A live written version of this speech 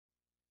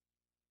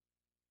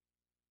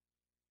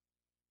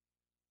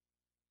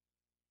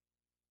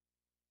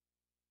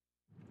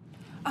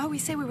Oh, we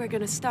said we were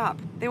gonna stop.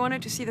 They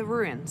wanted to see the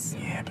ruins.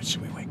 Yeah, but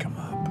should we wake them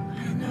up?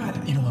 No.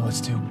 You know what, let's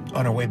do?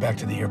 On our way back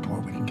to the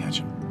airport, we can catch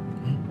them.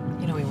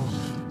 You know we won't.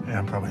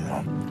 Yeah, probably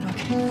won't.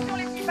 Okay.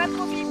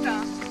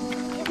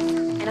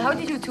 And how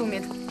did you two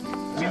meet?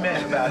 We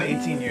met about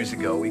 18 years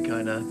ago. We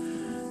kind of,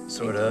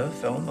 sort of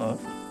fell in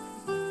love.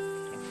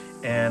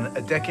 And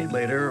a decade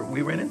later,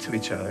 we ran into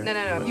each other.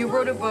 No. You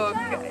wrote a book,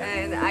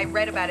 and I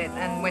read about it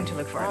and went to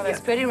look for it. Oh, that's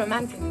pretty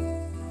romantic.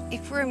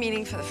 If we were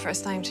meeting for the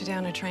first time today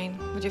on a train,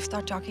 would you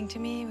start talking to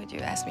me? Would you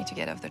ask me to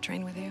get off the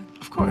train with you?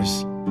 Of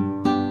course.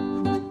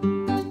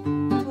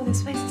 Well,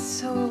 this place is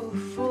so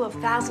full of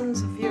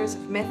thousands of years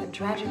of myth and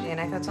tragedy,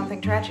 and I thought something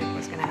tragic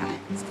was gonna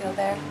happen. Still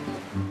there.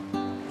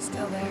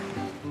 Still there.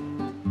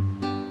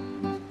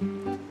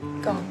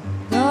 Gone.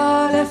 You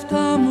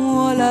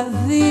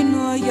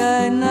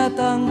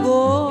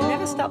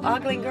never stop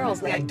ogling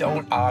girls. I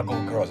don't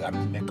ogle girls. I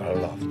make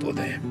love to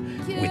them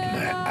with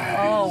my eyes.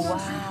 Oh,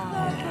 wow.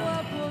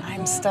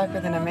 I'm stuck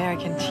with an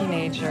American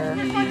teenager.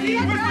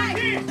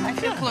 I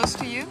feel close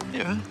to you.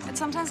 Yeah. And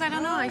sometimes, I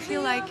don't know, I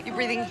feel like you're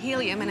breathing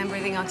helium and I'm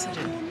breathing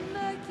oxygen.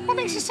 What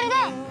makes you say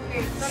that?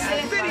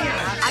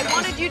 I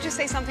wanted you to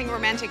say something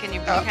romantic in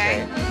your book,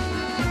 okay?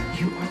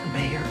 You are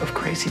mayor of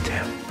Crazy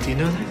Town. Do you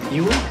know that?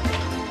 You are.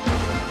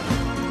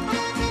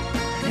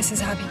 This is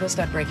how people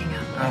start breaking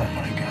up. Oh,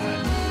 my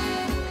God.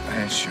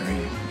 I assure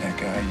you, that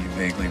guy you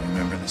vaguely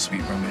remember, the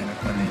sweet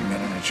romantic one that you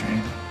met on a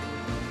train,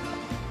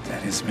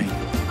 that is me.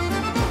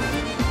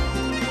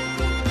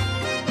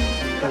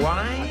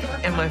 Why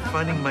am I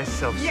finding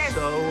myself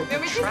so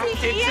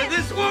attracted to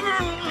this woman?